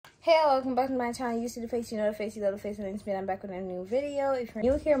Hey, welcome back to my channel. You see the face, you know the face, you love the face, and it's me. I'm back with a new video. If you're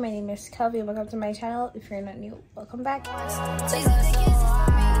new here, my name is Kelvia. Welcome to my channel. If you're not new, welcome back.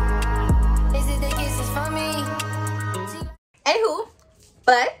 Anywho,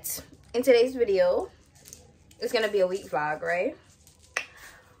 but in today's video, it's gonna be a week vlog, right?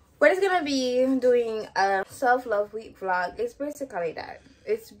 We're just gonna be doing a self-love week vlog. It's basically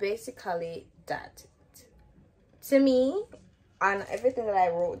that. To me, on everything that I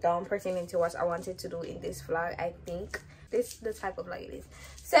wrote down pertaining to what I wanted to do in this vlog, I think this is the type of vlog it is.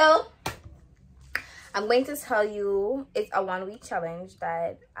 So I'm going to tell you, it's a 1 week challenge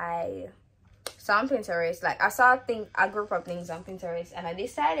that I saw on Pinterest. Like, I saw a group of things on Pinterest, and I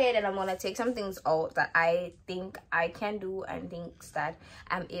decided that I'm gonna take some things out that I think I can do and things that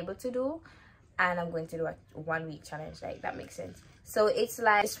I'm able to do, and I'm going to do a 1 week challenge. Like, that makes sense. So it's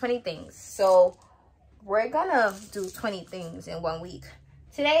like, it's 20 things. So we're gonna do 20 things in 1 week.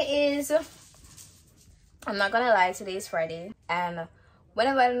 Today is, I'm not gonna lie, today is Friday, and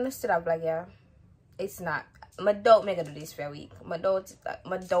whenever I understood that vlog, yeah, it's not, my doubt me gonna do this for a week. My doubt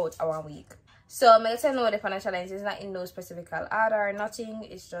a 1 week. So I'm gonna tell you what the financial challenge is. Not in no specific order or nothing.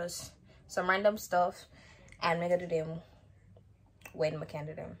 It's just some random stuff, and I'm gonna do them when I can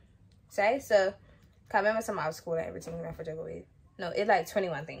do them. So can't remember some out of school and everything I have to go with. No, it's like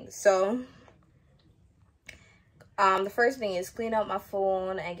 21 things. So the first thing is clean up my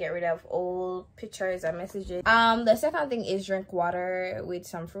phone and get rid of old pictures and messages. The second thing is drink water with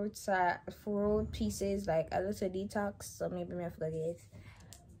some fruit pieces, like a little detox. So maybe I forget.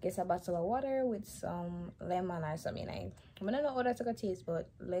 Get a bottle of water with some lemon or something. I don't know how that's gonna taste, but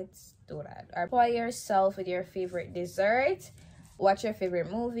let's do that. Or pour yourself with your favorite dessert, watch your favorite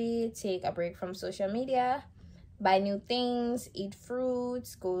movie, take a break from social media, buy new things, eat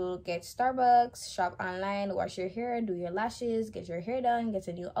fruits, go get Starbucks, shop online, wash your hair, do your lashes, get your hair done, get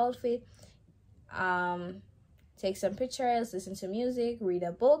a new outfit, take some pictures, listen to music, read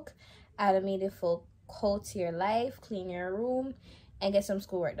a book, add a meaningful quote to your life, clean your room, and get some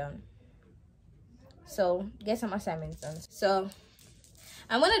schoolwork done. So get some assignments done. So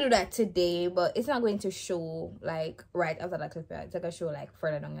I'm gonna do that today, but it's not going to show like right after that clip. It's like a show like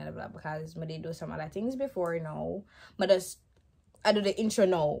further down the vlog, because I did do some other things before, you know. But I do the intro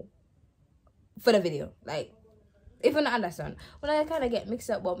now for the video. Like, if you don't understand, when I kind of get mixed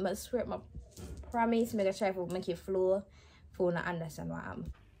up, but I swear, my promise, make a try to make it flow for you to understand what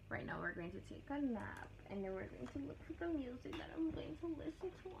I'm. Right now we're going to take a nap, and then we're going to look for the music that I'm going to listen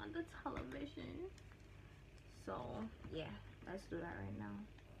to on the television. So yeah, let's do that right now.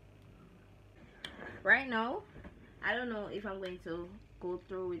 Right now, I don't know if I'm going to go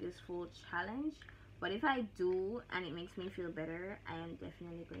through with this full challenge, but if I do and it makes me feel better, I am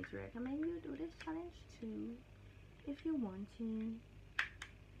definitely going to recommend you do this challenge too. If you want to.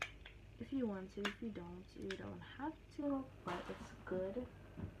 If you want to. If you don't have to, but it's good.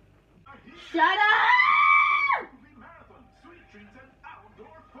 Shut up!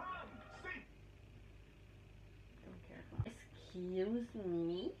 Don't care. Excuse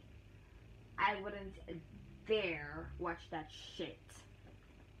me? I wouldn't dare watch that shit.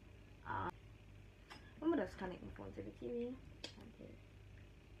 I'm gonna just connect my phone to the TV. Okay.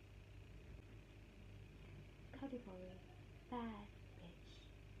 Category bad bitch.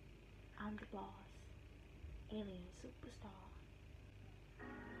 I'm the boss. Alien superstar.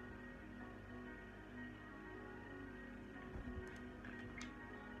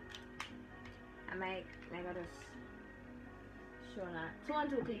 I gotta show that. 2 and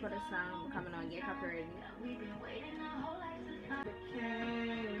 2 clip of the song coming on, get copyrighted. We've been waiting a whole life to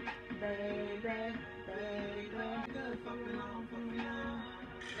baby.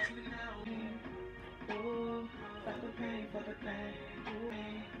 Oh, fuck the pain, fuck the pain.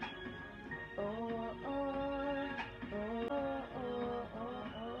 Oh, oh, oh, oh, oh, oh, oh.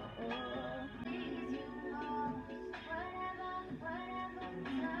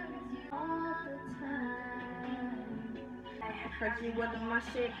 Hurt you with my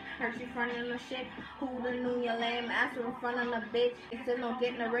shit, hurt you frontin' the shit. Who the knew your lame ass in front of the bitch? Instead of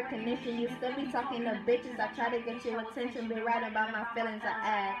getting no recognition, you still be talking to bitches. I try to get your attention, be right about my feelings. I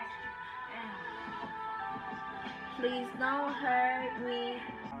ask, please don't hurt me.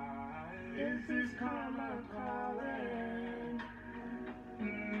 This is karma calling.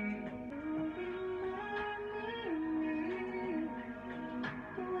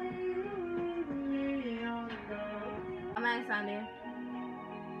 Sunday.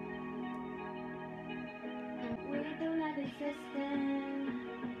 We do not exist in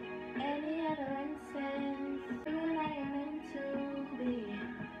any other instance. When I am meant to be.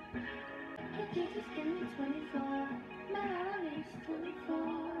 If you just give me 24, my love is 24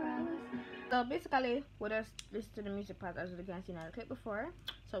 hours. So basically, we just listen to the music part as you can see in the clip before.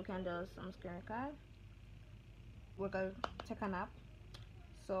 So we can do some screen record. We're gonna take a nap.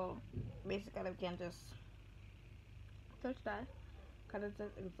 So basically, we can just touch that because it's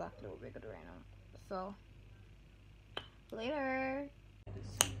exactly what we're gonna do right now. So later.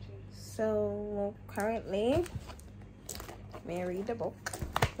 So currently, may I read the book.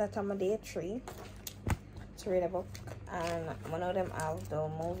 That's on my day 3 to read a book, and one of them have the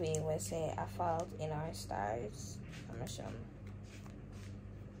movie where say A Fault in Our Stars. I'm gonna show them.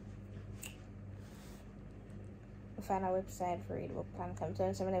 Find a website for read the book plan. Come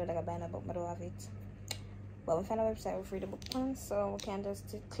to somebody like a buy a book, but I don't have it. But we find a website with read the book plan, so we can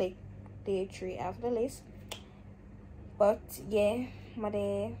just click day 3 after the list. But yeah, my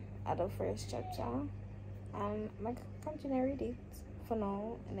day at the first chapter, and I'm gonna continue read it for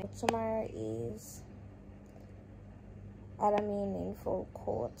now. And then tomorrow is add a meaningful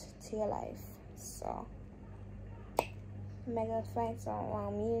quote to your life. So I'm gonna find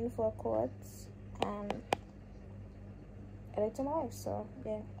some meaningful quotes and add it to my life. So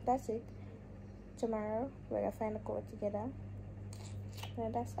yeah, that's it. Tomorrow we're gonna find a quote together,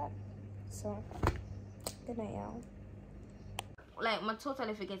 and that's that. So good night, y'all. Like, I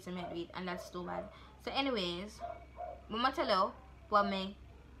totally forget to read, and that's too bad. So anyways, I'm gonna tell you what me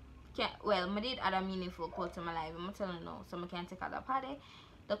well, I did add a meaningful quote to my life. I'm gonna tell you now, so I can take out that party.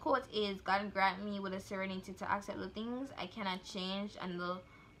 The quote is, God grant me with the serenity to accept the things I cannot change, and the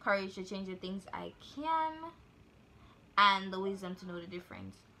courage to change the things I can, and the wisdom to know the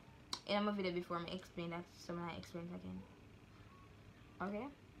difference. In my video before, I explain that, so I explain it again. Okay?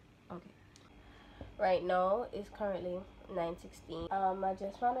 Okay. Right now it's currently 9:16. I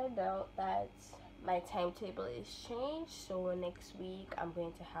just found out that my timetable is changed, so next week I'm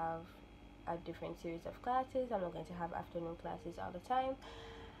going to have a different series of classes. I'm not going to have afternoon classes all the time,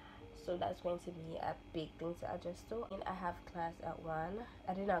 so that's going to be a big thing to adjust to. And I have class at 1.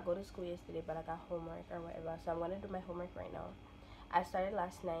 I did not go to school yesterday, but I got homework or whatever, so I'm going to do my homework right now. I started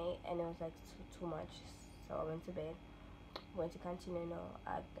last night and it was like too much, so I went to bed. I'm going to continue now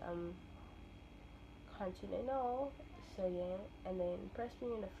at continue now. So yeah, and then press my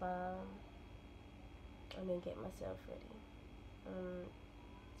uniform and then get myself ready.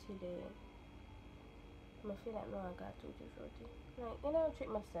 Today I feel like no, I got too shorty. Like, you know, treat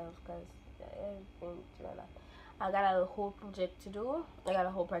myself because I've been doing a lot. I got a whole project to do.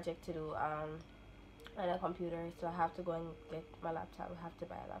 On a computer, so I have to go and get my laptop. I have to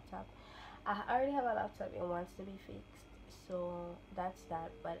buy a laptop. I already have a laptop. It wants to be fixed, so that's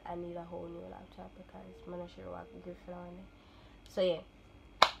that. But I need a whole new laptop because I'm not sure what good for on it. So yeah.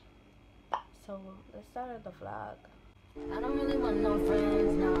 So let's start the vlog. I don't really want no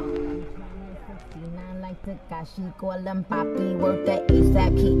friends, no. I'm trying to 69 like Takashi, call them Poppy. Work the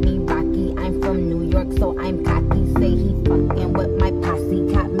ASAP, keep me rocky. I'm from New York, so I'm cocky. Say he fucking with my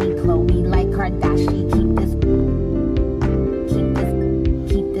posse. Caught me Chloe like Kardashian. Keep this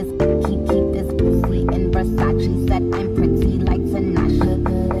pussy in Versace. Said I'm pretty like Tanashi.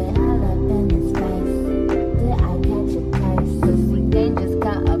 Put it all up in his face. Did I catch a case? Pussy gang just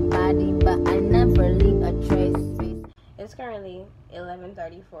got a body, but I never leave a trace. It's currently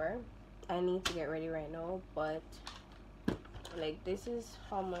 11:34. I need to get ready right now, but like, this is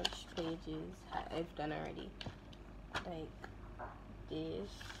how much pages I've done already. Like this.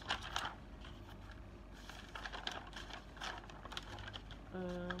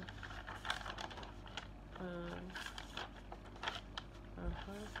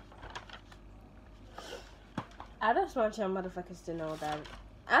 I just want y'all motherfuckers to know that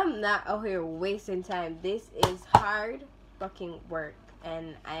I'm not out here wasting time. This is hard fucking work,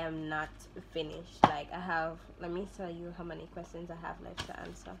 and I am not finished. Like, I have, let me tell you how many questions I have left to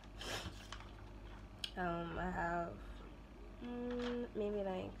answer. I have maybe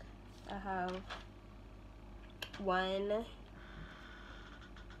like, I have 1,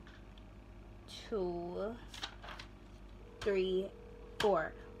 2, 3,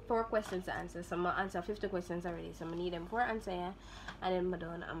 4 questions to answer. So I'm gonna answer 50 questions already, so I'm gonna need them 4 answers, and then I'm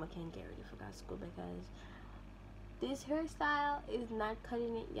done. I can get ready for school because this hairstyle is not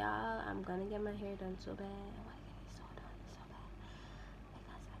cutting it, y'all. I'm gonna get my hair done so bad. I wanna get it so done so bad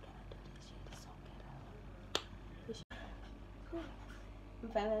because I cannot do this shit. It's so ghetto. I'm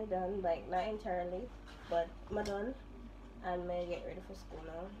finally done, like, not entirely, but I'm done. I'm gonna get ready for school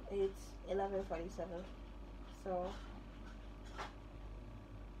now. It's 11:47, so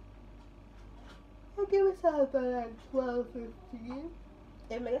I'll give myself by like 12:15.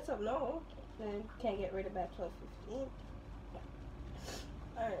 If I get up now, then can't get ready by 12:15.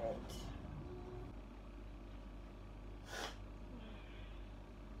 Alright.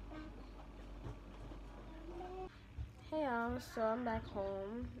 So I'm back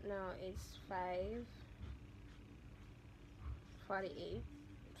home now. It's 5:48,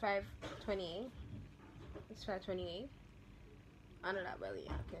 5:28. It's 5:28. I know that really,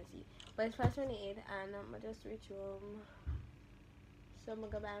 I can't see, but it's 5:28, and I just reached home. So I'm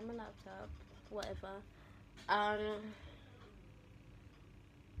gonna go buy my laptop, whatever. I'm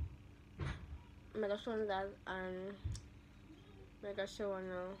gonna show that and I'm gonna show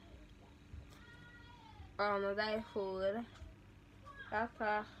you that food. That's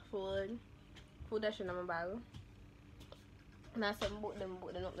food that should not bag. Now some boot them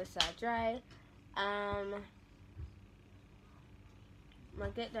up the side dry. I'm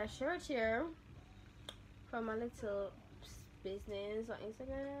gonna get that shirt here from my little business on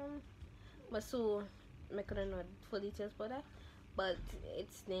Instagram. But so I couldn't know full details about that. But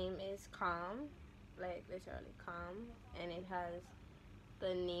its name is Calm, like literally Calm, and it has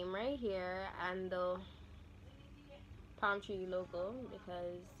the name right here and the palm tree logo,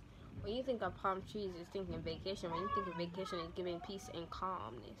 because when you think of palm trees, you're thinking vacation. When you think of vacation, it's giving peace and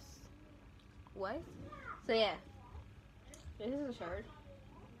calmness. What? So yeah, this is the shirt.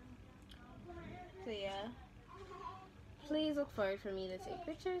 So yeah, please look forward for me to take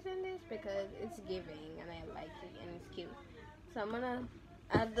pictures in this because it's giving and I like it and it's cute. So I'm gonna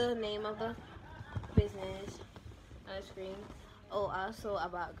add the name of the business on the screen. Oh, also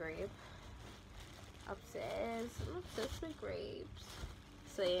about grape. Obsessed with grapes.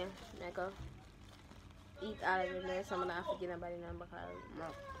 So yeah, I go eat out of it. So I'm gonna have to get nobody now because I'm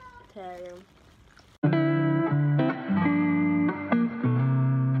not tired.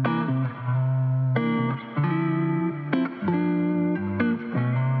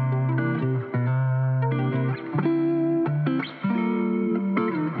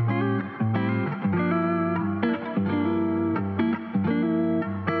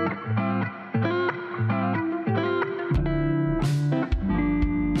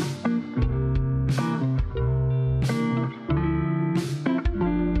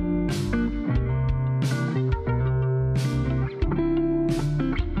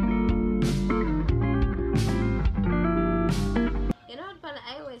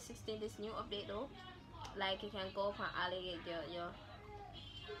 This new update though, like you can go from alley your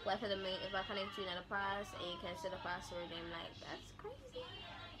Wi-Fi the main if I connect you in the past and you can set a password and like that's crazy.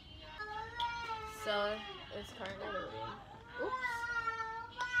 So it's currently loading. Oops.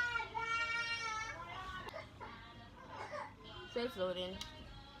 So it's loading.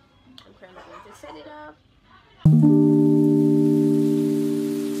 I'm currently going to set it up.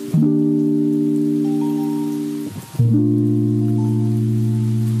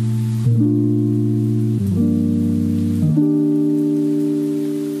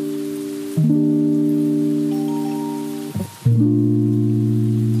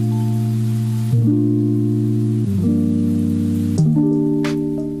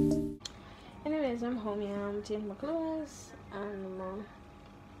 Change my clothes and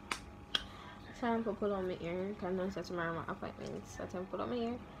time to put on my ear because I know tomorrow my appointment, so time to put on my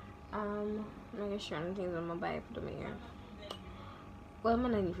ear. Making sure things I'm gonna buy put on my ear. Well,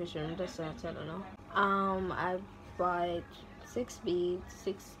 I'm not for sure, just so I don't know. I bought 6 beads,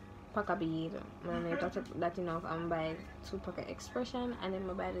 6 pack of beads. And I thought that enough. I'm gonna buy 2 pack of expression and then I'm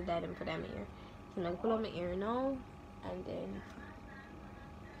gonna buy the diadem for them ear. So I'm gonna put on my ear now and then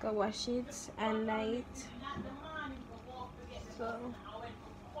go wash it and light. So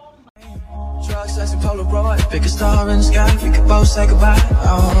drugs, sex, and Polaroid. Pick a star in the sky, we could both say goodbye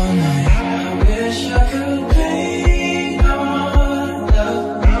all night. I wish I could paint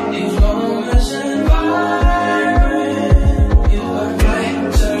on these moments and vibrant. You are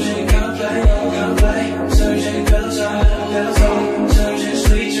right, searching, gotta play, searching, pillow talk, searching,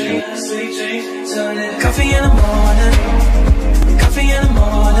 sweet dreams, turn it. Coffee in the morning, coffee in the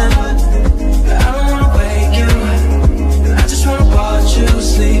morning. I don't wanna wake you, I just wanna watch you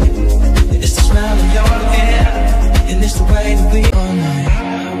sleep. It's the smell of your hair, and it's the way that we all night. I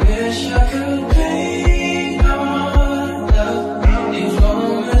wish I could paint on these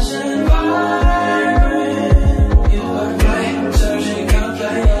moments and vibrant. You are right, searching,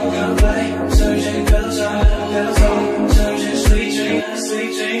 gotta play, searching, pillow talk, searching, sweet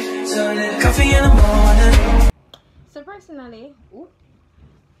dreams, turn it. Coffee in the morning. So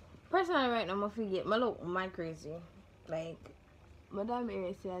personally right now, I'm gonna forget my look mad crazy. Like Madame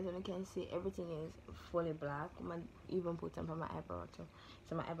area says, and I can see everything is fully black. I even put some for my eyebrow too,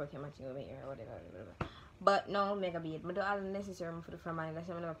 so my eyebrow can match with my ear or whatever. But no mega bead. I do all the necessary for the front my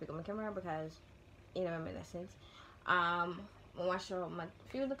lesson. I'm gonna pick up my camera because you know my lessons. I wash out my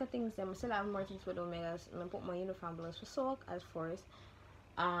few little things. I still have more things for the omegas. I put my uniform blouse for soak as first.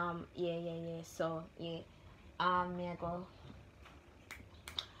 Yeah. So yeah. Me I go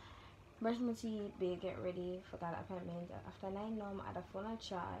brush my teeth, bed, get ready for that appointment. After 9 now, I'm at the phone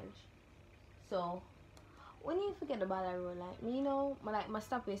charge. So when you forget the bother roll, like me, you know, my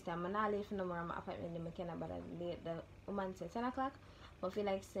stop waste time. I'm not late for no more my appointment. I can about late. The woman say 10 o'clock. But feel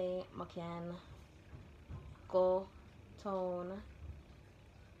like say I can go town,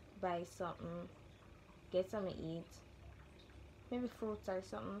 buy something, get something to eat, maybe fruits or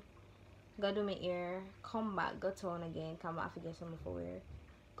something. Go do my hair, come back, go town again, come back, forget something for wear,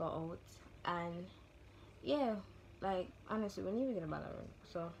 go out, and yeah, like honestly, we need to get about it.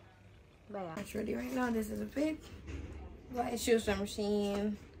 So, but yeah. It's ready right now. This is a fit. White shoes from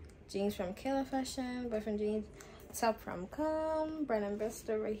Shein, jeans from Kior Fashion, boyfriend jeans, top from brand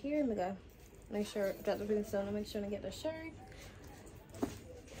ambassador right here. I'm gonna make sure drop the pins down to make sure to get the shirt.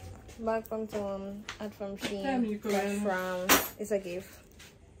 Bag from Tom, ad from Shein, bag from it's a gift.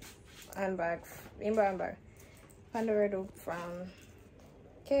 Handbag, rainbow handbag. Pandora from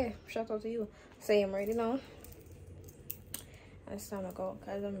okay, shout out to you. So I'm ready now. It's time to go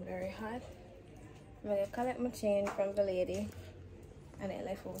because I'm very hot. I'm gonna collect my chain from the lady and then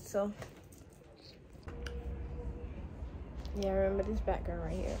left food. So yeah, remember this background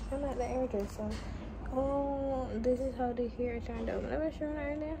right here. I'm at the hairdresser. Oh, this is how the hair turned out. Never shown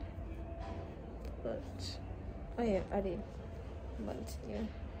her earlier. But oh yeah, I did. But yeah.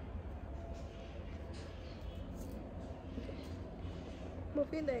 I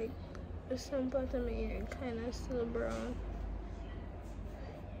feel like some part of my hair kind of still brown.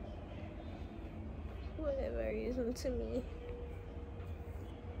 Whatever reason to me.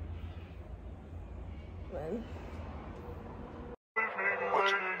 Man.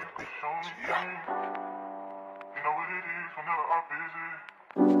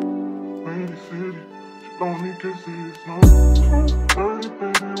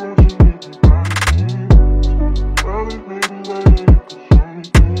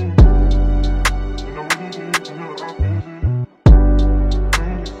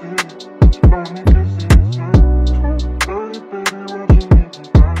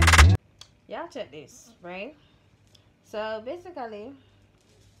 Y'all check this, right? So basically,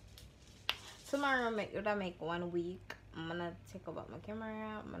 tomorrow I make 1 week. I'm gonna take about my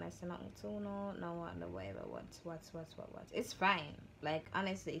camera. I'm gonna send out to no what the whatever what. It's fine. Like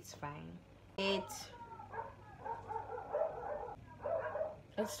honestly, it's fine. It's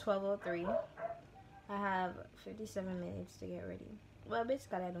 12:03. I have 57 minutes to get ready. Well,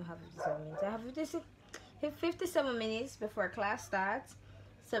 basically, I don't have 57 minutes. I have 57 minutes before class starts.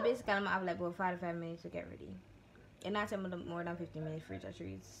 So basically, I'm gonna have like about 45 minutes to get ready. And not more than 15 minutes for each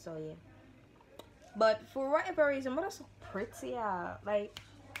trees. So yeah. But for whatever reason, but that's so pretty, y'all. Like,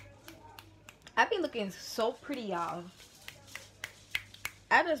 I've been looking so pretty, y'all.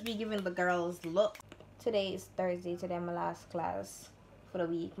 I just be giving the girls look. Today is Thursday. Today my last class for the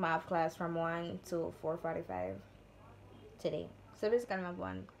week. My have class from 1 to 4:45 today. So basically, I'm have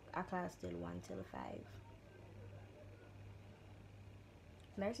a class till 1 till 5.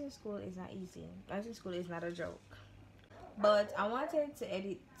 Nursing school is not easy. Nursing school is not a joke. But I wanted to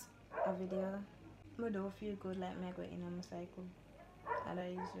edit a video. I don't feel good like me go in a cycle. And that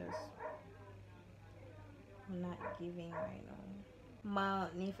is just not giving right now. My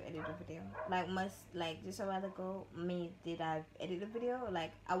need to edit the video. Like just a while ago, me did I edit the video.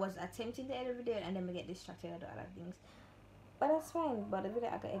 Like I was attempting to edit the video and then we get distracted with other things. But that's fine. But the video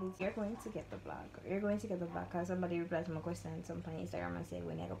I can edit. You're going to get the vlog. You're going to get the vlog because somebody replied to my question on some Instagram and said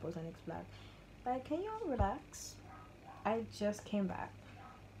when I can post the next vlog. Like, can you all relax? I just came back.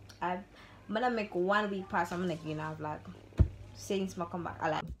 I'm gonna make 1 week pass. I'm gonna give you a vlog since I come back. I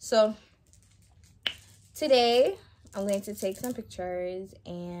like. So today I'm going to take some pictures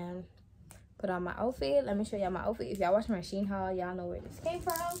and put on my outfit. Let me show y'all my outfit. If y'all watch my Shein haul, y'all know where this came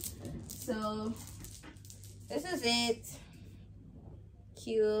from. So this is it.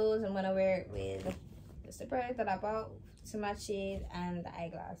 Cute. I'm gonna wear it with the slippers that I bought to match it and the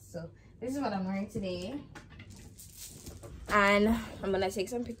eyeglass. So this is what I'm wearing today. And I'm gonna take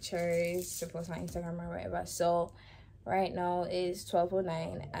some pictures to post on Instagram or whatever. So right now is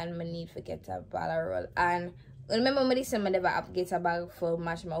 12:09 and I need to get a bottle roll. And remember when I said I never have to get a bag for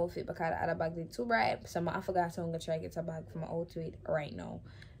match my outfit because the other bag did too bright. So I forgot, so I'm gonna try to get a bag for my outfit right now.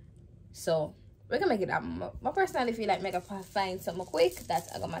 So we're gonna make it happen. My personality feel like make a find something quick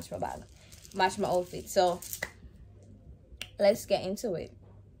that's I gonna match my bag, match my outfit. So let's get into it.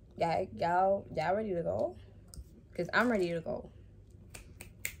 Y'all ready to go? Because I'm ready to go.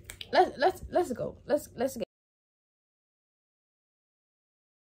 Let's go. Let's get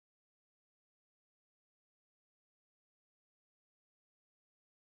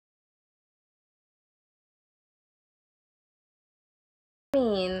I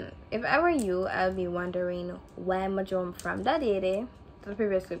mean, if I were you, I'd be wondering why am I jump from that day to the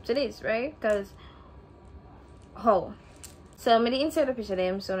previous clip to this, right? Because how? So I'm going to insert a picture of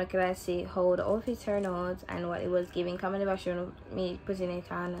them so I can see how the outfit turned out and what it was giving. Comment about showing me putting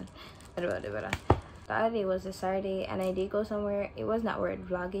it on and whatever. The other day was a Saturday and I did go somewhere. It was not worth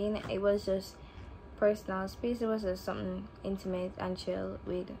vlogging. It was just personal space. It was just something intimate and chill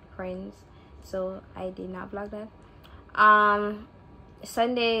with friends. So I did not vlog that.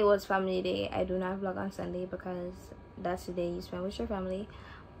 Sunday was family day. I do not vlog on Sunday because that's the day you spend with your family.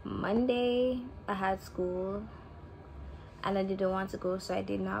 Monday I had school and I didn't want to go, so I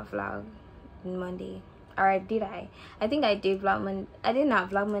did not vlog Monday. Or did I? I think I did vlog Monday. I did not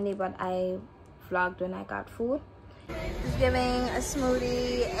vlog Monday, but I vlogged when I got food. Just giving a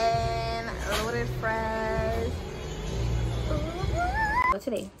smoothie and loaded fries. But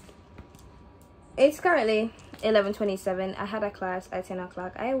today, it's currently 11:27. I had a class at 10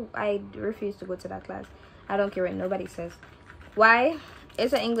 o'clock. I refuse to go to that class. I don't care what nobody says. Why?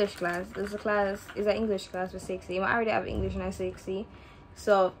 It's an English class. It's an English class for 6C. I already have English in 6C,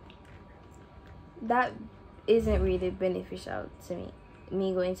 so that isn't really beneficial to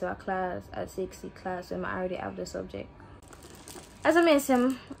me going to a class at 6C class when I already have the subject. As I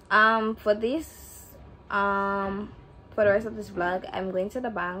mentioned, for the rest of this vlog, I'm going to the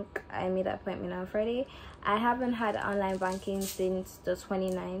bank. I made an appointment on Friday. I haven't had online banking since the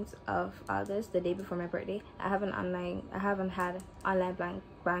 29th of August, the day before my birthday. I haven't had online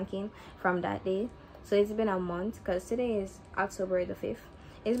banking from that day. So it's been a month, because today is October the 5th.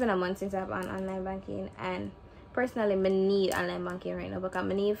 It's been a month since I've had online banking, and personally I need online banking right now because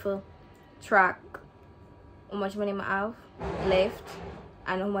I need to track how much money I have left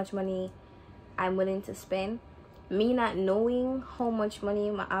and how much money I'm willing to spend. Me not knowing how much money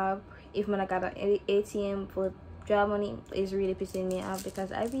I have, if I got an ATM for draw money, is really pissing me off,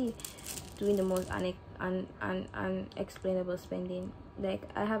 because I be doing the most unexplainable spending. Like,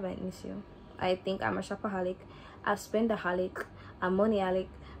 I have an issue. I think I'm a shopaholic, a spendaholic, a moneyaholic.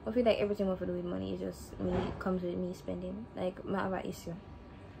 I feel like everything I do with money is just me, comes with me spending. Like, I have an issue.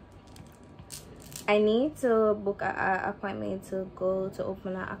 I need to book an appointment to go to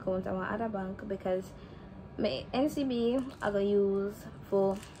open an account at my other bank, because my NCB I gonna use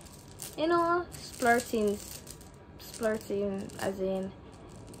for, you know, splurting as in,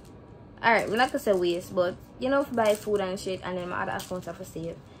 alright, I'm not gonna say waste, but you know, to buy food and shit, and then my other accounts are for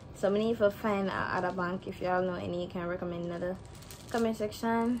sale. So I need to find another bank. If y'all know any, you can recommend another comment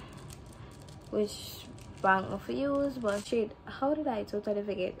section which bank of use. But shit, how did I totally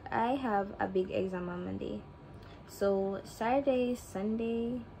forget? I have a big exam on Monday, so Saturday,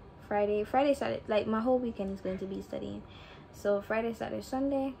 Sunday, Friday, Saturday, like my whole weekend is going to be studying. So Friday, Saturday,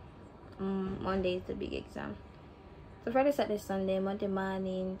 Sunday, Monday is the big exam. So Friday, Saturday, Sunday, Monday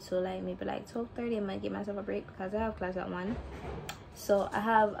morning to like maybe like 12:30, I might give myself a break because I have class at 1. So I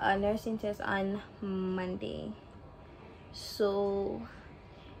have a nursing test on Monday. So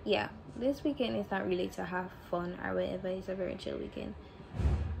yeah, this weekend is not really to have fun or whatever. It's a very chill weekend,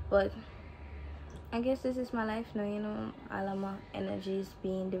 but I guess this is my life now, you know. All of my energy is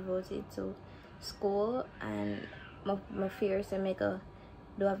being devoted to school, and my fears to make a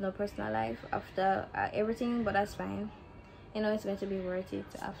do have no personal life after everything, but that's fine. You know, it's going to be worth it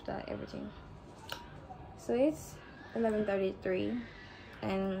after everything. So it's 11:33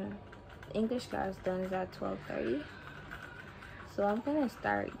 and English class done is at 12:30. So I'm gonna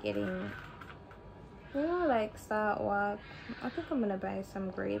start getting, you know, like start walk. I think I'm gonna buy some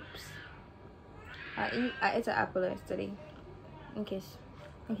grapes. I ate an apple yesterday, in case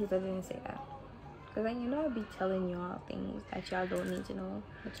I didn't say that, because like, you know, I'll be telling y'all things that y'all don't need to know,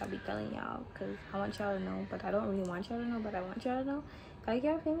 but I'll be telling y'all because I want y'all to know, but I don't really want y'all to know, but I want y'all to know. Like,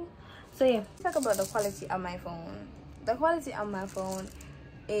 y'all feel me? So yeah, let's talk about the quality of my phone. The quality of my phone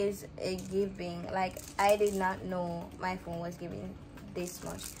is a giving. Like, I did not know my phone was giving this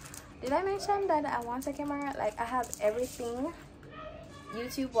much. Did I mention that I want a camera? Like, I have everything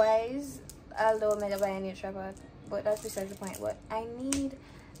YouTube wise, although I'm gonna buy a new tripod, but that's besides the point. But I need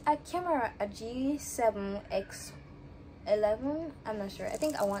a camera, a G7X11. I'm not sure. I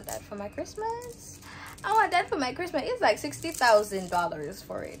think I want that for my Christmas. It's like $60,000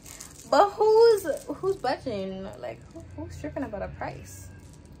 for it. But who's budgeting? Like, who's tripping about a price?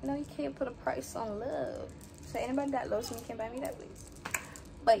 You know, you can't put a price on love. So anybody that loves me can buy me that, please.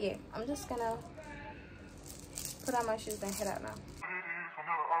 But yeah, I'm just gonna put on my shoes and head out now.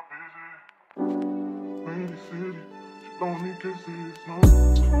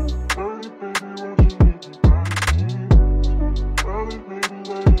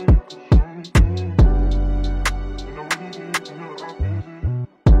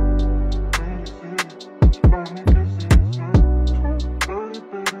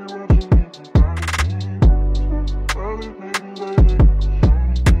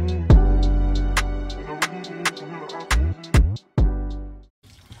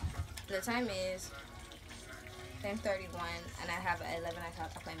 the time is 10:31 and I have an 11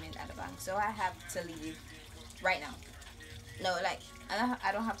 o'clock appointment at the bank, so I have to leave right now. No, like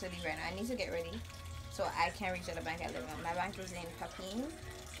I don't have to leave right now. I need to get ready so I can reach at the bank at 11. My bank is in Papine,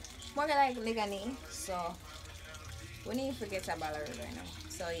 more like Legani, so we need to forget about it right now.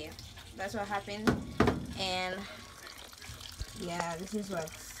 So yeah, that's what happened. And yeah, this is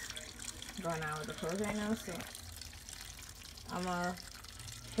what's going on with the clothes right now. So I'm gonna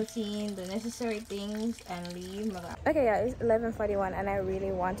put in the necessary things and leave. Okay, yeah, it's 11:41 and I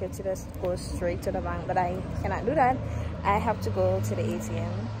really wanted to just go straight to the bank, but I cannot do that. I have to go to the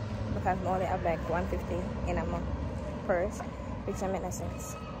ATM because I only have like 150 in my purse, which doesn't make no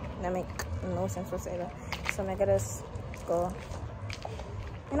sense. That make no sense whatsoever. So I gotta just go,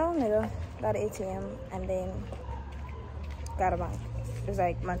 you know, nigga, got the ATM and then got a bank. It's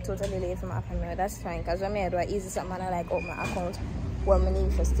like my totally late for my appointment. That's fine, because when I do it easy something, I like open my account where I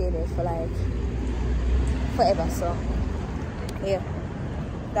need to stay there for like forever. So yeah,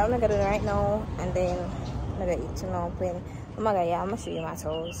 that I'm gonna do right now, and then I'm gonna eat now. Oh my god, yeah, I'm gonna show you my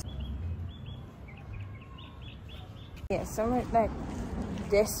toes. Yeah, so I'm like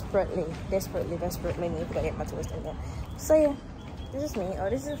desperately need to get my toes in there. So yeah, this is me. Oh,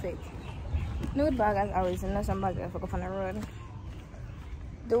 this is fake. Nude bag as always, and some bag I forgot on the road.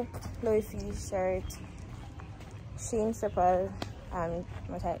 Dope Louis V shirt, Sheen slippers, and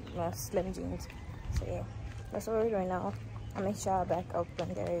my slim jeans. So yeah, that's what we're doing now. I'll make sure I'll back up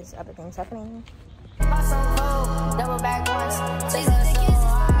when there's other things happening. Double back once. Is it the kisses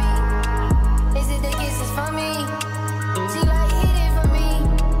for me? Is it the kisses for me? She like hit it for me.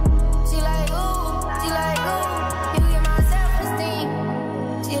 She like ooh, she like ooh. You get my self-esteem.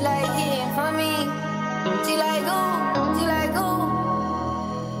 She like hitting for me. She like ooh, she like ooh.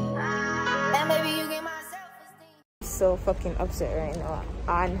 And baby, you get my self-esteem. So fucking upset right now.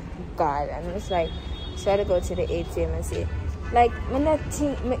 On God, and it's like try to go to the ATM and see. Like when that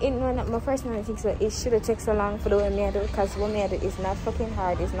thing, my first time I think so, it should have taken so long for the way me I do, because what me I do is not fucking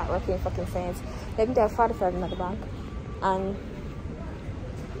hard, it's not working fucking science. Let me have 45 in the bank, and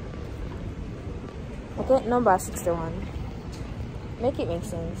I get number 61. Make it make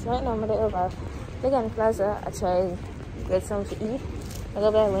sense. Right now I'm gonna over in the plaza. I try to get something to eat. I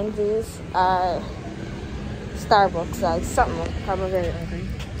go by Wendy's, Starbucks, like something. I'm very hungry.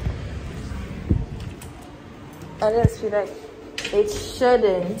 I just feel like it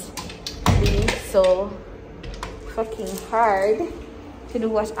shouldn't be so fucking hard to do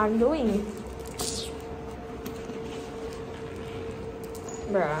what I'm doing.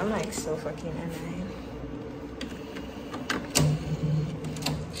 Bro, I'm like so fucking annoying.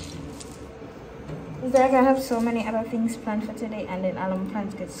 Like I have so many other things planned for today, and then all of my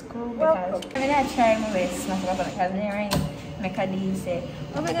plans get screwed because I mean I try my best not to go because they right make a deal say,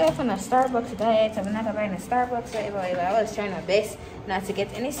 oh my god, from a Starbucks diet, I'm not buying a Starbucks, whatever. I was trying my best not to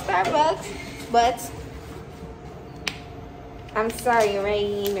get any Starbucks, but I'm sorry,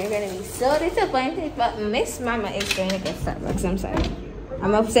 Rain, you're gonna be so disappointed, but Miss Mama is going to get Starbucks. I'm sorry,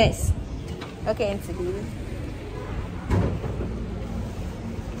 I'm obsessed. Okay, interview.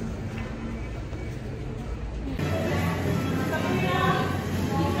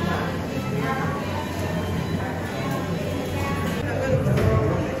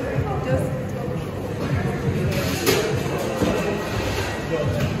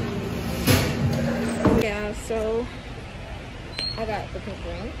 So I got the pink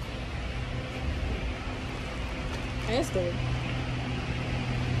ring, and it's good.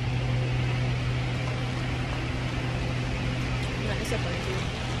 I'm not disappointed.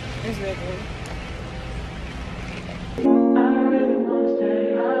 It's really good. I really wanna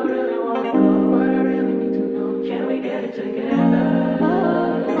stay, I really wanna go, but I really need to know, can we get it together?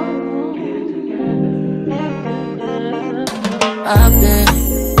 Get it together. I've been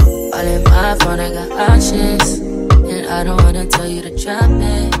all in my phone, I got options, and I don't wanna tell you to drop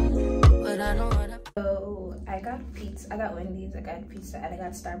it, but I don't wanna. So I got pizza, I got Wendy's, I got pizza, and I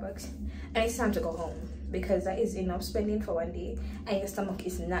got Starbucks, and it's time to go home because that is enough spending for one day, and your stomach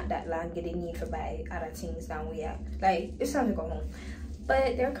is not that long getting need to buy other things than we are. Like, it's time to go home.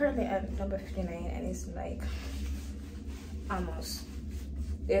 But they're currently at number 59, and it's like almost,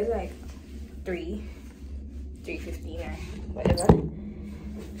 there's like 3:15 or whatever.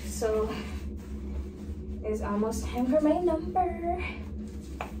 So it's almost time for my number,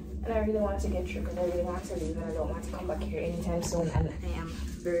 and I really want to get through because I really want to leave and I don't want to come back here anytime soon, and I am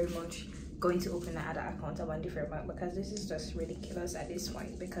very much going to open another account on one different bank because this is just ridiculous at this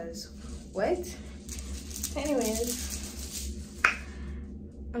point. Because what? Anyways,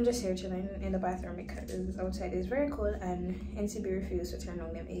 I'm just here chilling in the bathroom because outside is very cold and NCB refused to turn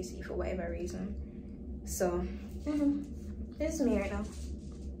on them AC for whatever reason. So this is me right now.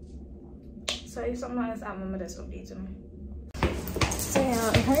 So if something else I'm gonna just update me. So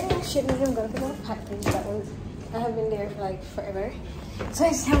yeah, I'm currently shipping. I'm gonna pick up a package that I have been there for like forever. So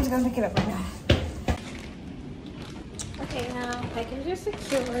it's time to go pick it up right now. Okay, now package is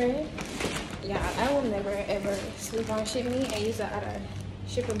secured. Yeah, I will never ever sleep on Shipme. I use that at a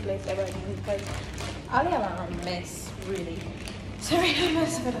shipping place ever again because all they are a mess, really. So right now I'm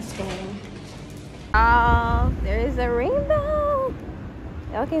just gonna go. Oh, there is a rainbow.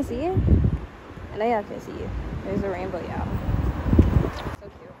 Y'all can see it? I know y'all can see it. There's a rainbow, y'all. So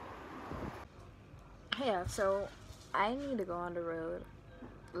cute. Yeah, so I need to go on the road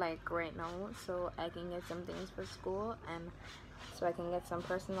like right now so I can get some things for school and so I can get some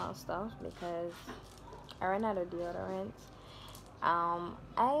personal stuff because I ran out of deodorant. I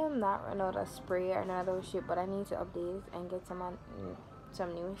am not running out of spray or none of those shit, but I need to update and get some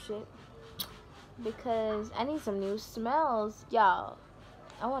new shit because I need some new smells, y'all.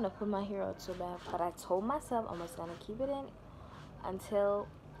 I want to put my hair out so bad, but I told myself I was gonna keep it in until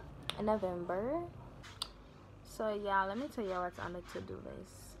November. So yeah, let me tell you what's on the to-do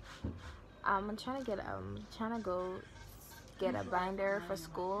list. I'm trying to go get a binder for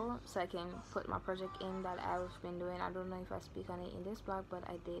school so I can put my project in that I've been doing. I don't know if I speak on it in this vlog, but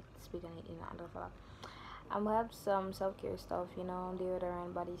I did speak on it in another vlog. I'm gonna have some self-care stuff, you know,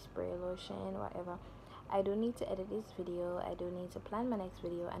 deodorant, body spray, lotion, whatever. I do need to edit this video. I do need to plan my next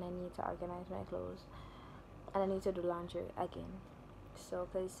video, and I need to organize my clothes, and I need to do laundry again. So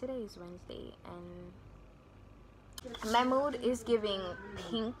because today is Wednesday and my mood is giving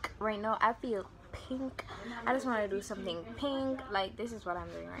pink right now. I feel pink. I just want to do something pink. Like this is what I'm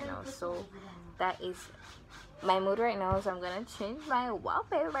doing right now. So that is my mood right now. So I'm gonna change my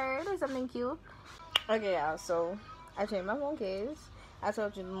wallpaper to something cute. Okay, yeah, so I changed my phone case. I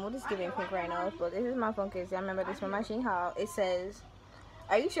told you the mood is giving pink right now, but this is my phone case. I remember this from my Shein haul. It says,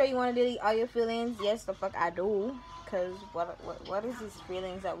 "Are you sure you want to delete all your feelings?" Yes, the fuck I do. Cause what is these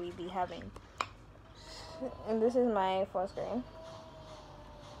feelings that we be having? And this is my phone screen.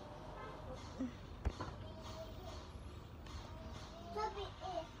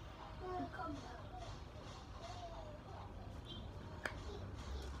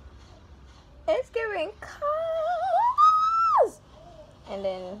 It's giving cause. And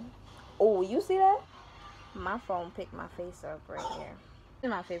then, oh, you see that? My phone picked my face up right here. This is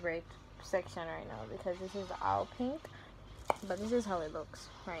my favorite section right now because this is all pink, but this is how it looks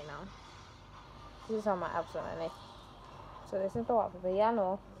right now. This is how my apps are on it. So this is the wallpaper. Y'all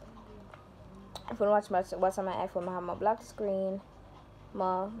know if you watch what's on my iPhone, I have my black screen,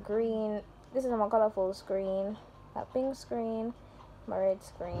 my green, this is my colorful screen, my pink screen, my red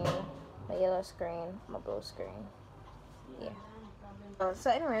screen, my yellow screen, my blue screen. Yeah. So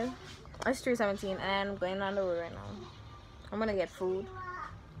anyway, it's 3:17 and I'm going on the road right now. I'm gonna get food.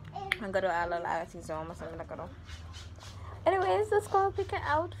 I'm gonna do a little activity, so I'm gonna go. Anyways, let's go pick an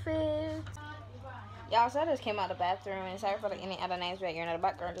outfit. Y'all, so I just came out of the bathroom and sorry for any other nice background in the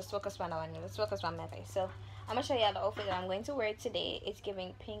background. Just focus on one. Let's focus on my face. So I'm gonna show y'all the outfit that I'm going to wear today. It's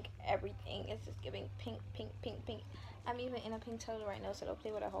giving pink everything. It's just giving pink, pink, pink, pink. I'm even in a pink towel right now, so don't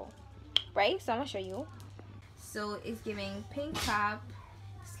play with a hole. Right? So I'm gonna show you. So it's giving pink top,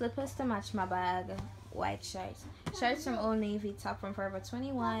 slippers to match my bag, white shirts, shirts from Old Navy, top from Forever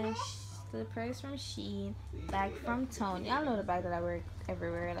 21, slippers from Shein, bag from Tone. Y'all know the bag that I wear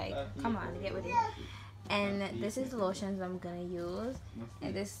everywhere. Like, come on, get with it. And this is the lotions I'm gonna use,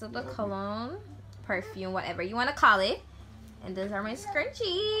 and this is the cologne, perfume, whatever you want to call it. And those are my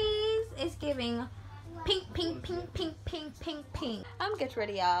scrunchies. It's giving pink, pink, pink, pink, pink, pink, pink. I'm get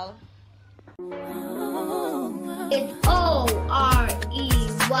ready, y'all. It's O-R-E-Y-O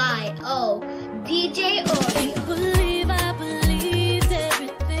DJ Ori. I believed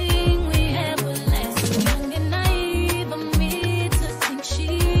everything we had was last. Young and naive of me to think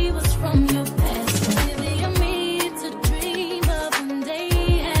she was from your past. Worthy of me to dream of one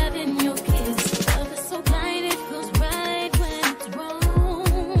day having your kiss. Love is so blind, it feels right when it's wrong.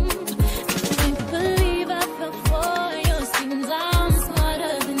 I can't believe I fell for your schemes. I'm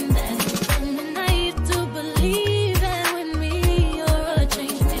smarter than that. Young and naive to believe that with me you're a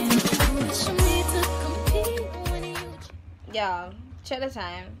changed man. Y'all, check the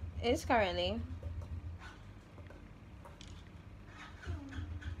time. It's currently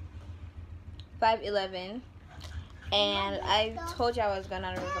 5:11, and I told you I was going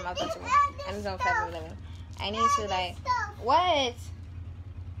on the road from my bus, and it's on 5:11. I need to like what?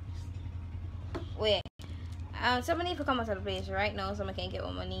 Wait, So I need to come out of the place right now so I can get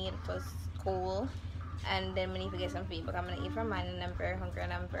what I need for school. And then we need to get some feed, but I'm gonna eat from mine and I'm very hungry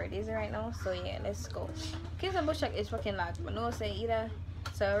and I'm very dizzy right now. So yeah, let's go. Kids and Bushak is fucking locked, but no say either.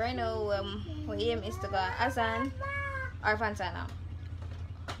 So right now, what aim is to go Azan or Fantana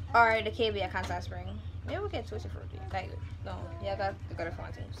or the Kelvia Kansas Spring. Maybe we'll get Tutti Frutti. Like, no, yeah, I got to go to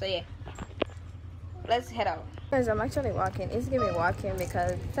Fountain. So yeah, let's head out. Guys, I'm actually walking. It's giving me walking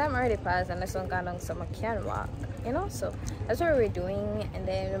because time already passed and the sun got down, so I can't walk. You know, so that's what we're doing. And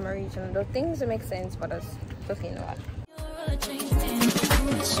then we're reaching the things that make sense for us to feel what.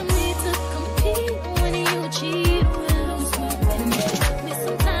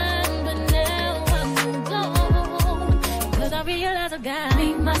 I realize I got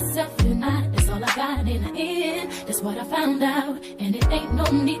me, myself, and I. That's all I got in the end. That's what I found out. And it ain't no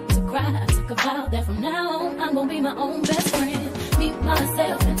need to cry. I took a vow that from now on, I'm gonna be my own best friend. Me,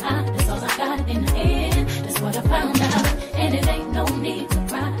 myself, and I. That's all I got in the end. That's what I found out. And it ain't no need to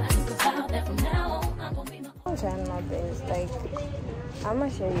cry. I took a vow that from now on, I'm gonna be my own. I'm trying my best. Like, I'm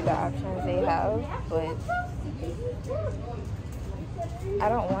gonna show you the options they have, but I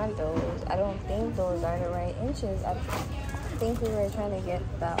don't want those. I don't think those are the right inches. I think we were trying to get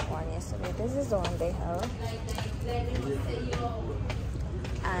that one yesterday. This is the one they have.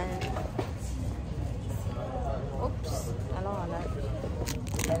 And oops, I don't want to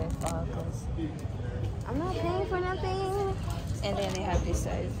let it fall because I'm not paying for nothing. And then they have this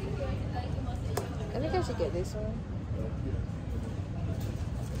size. I think I should get this one.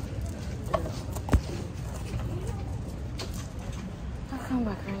 I'll come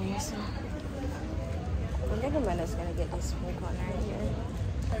back right here, so I think I'm just gonna get this smoke one right here.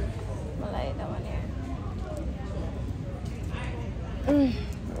 I like that one here.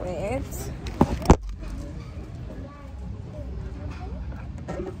 Wait.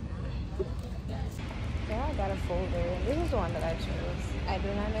 Yeah, I got a folder. This is the one that I chose. I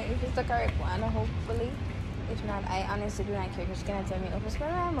do not know if it's the correct one, hopefully. If not, I honestly do not care because she's gonna tell me if I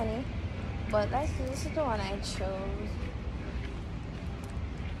spend my money. But this is the one I chose.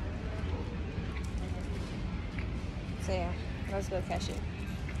 So yeah, let's go cash it.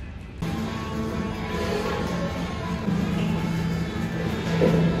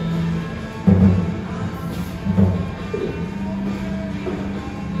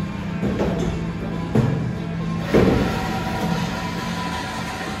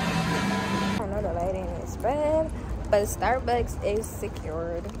 I know the lighting is bad, but Starbucks is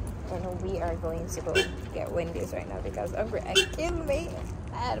secured. And we are going to go get Wendy's right now because Uber killed me.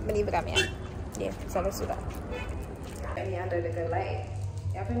 I haven't even got me out. Yeah, so let's do that. Me under the good light.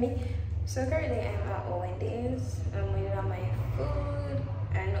 Y'all feel me? So currently I'm at Wendy's. I'm waiting on my food.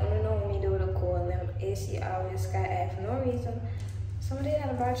 And I don't know when we do the cold limp AC always sky eye for no reason. Somebody in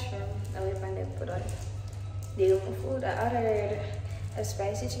the bathroom. I wait for them to put on the food. I ordered a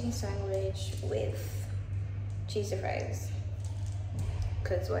spicy chicken sandwich with cheesy fries.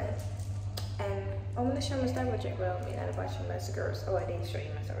 Cause what? And I'm gonna show my Starbucks drink. Well, me not the bathroom, that's the girls. Oh, I didn't show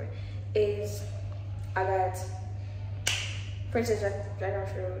you my story. Is I got Princess Dragon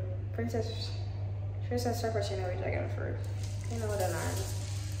Fruit, Princess Frappuccino with Dragon Fruit. You know what I'm on.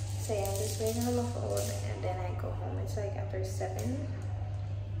 So yeah, I'm just waiting on my phone and then I go home. It's like after 7.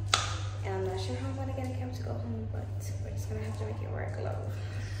 And I'm not sure how I'm gonna get a cab to go home, but we're just gonna have to make it work, love.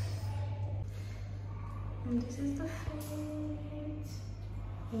 And this is the food.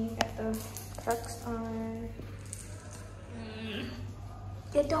 You got the Crocs on.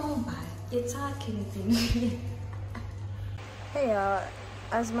 You don't buy. You're talking to me. Hey y'all,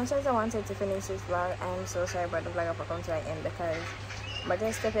 as much as I wanted to finish this vlog, I'm so sorry about the vlog up come to an end because I'm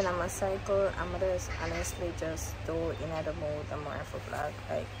just stepping on my cycle. I'm just honestly just do in the mood the more for vlog.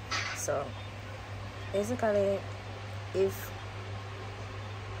 Like, so basically if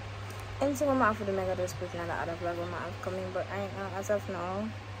anything I'm off for the mega just put in the other vlog I'm coming, but as of now,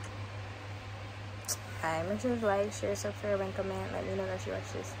 make sure to like, share, subscribe, and comment. Let me know that you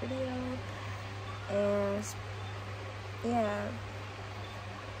watched this video. And yeah,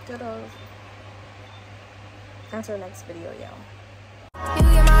 toodles. Until next video, y'all. You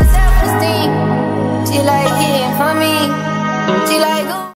get my self-esteem. She like getting for me. She like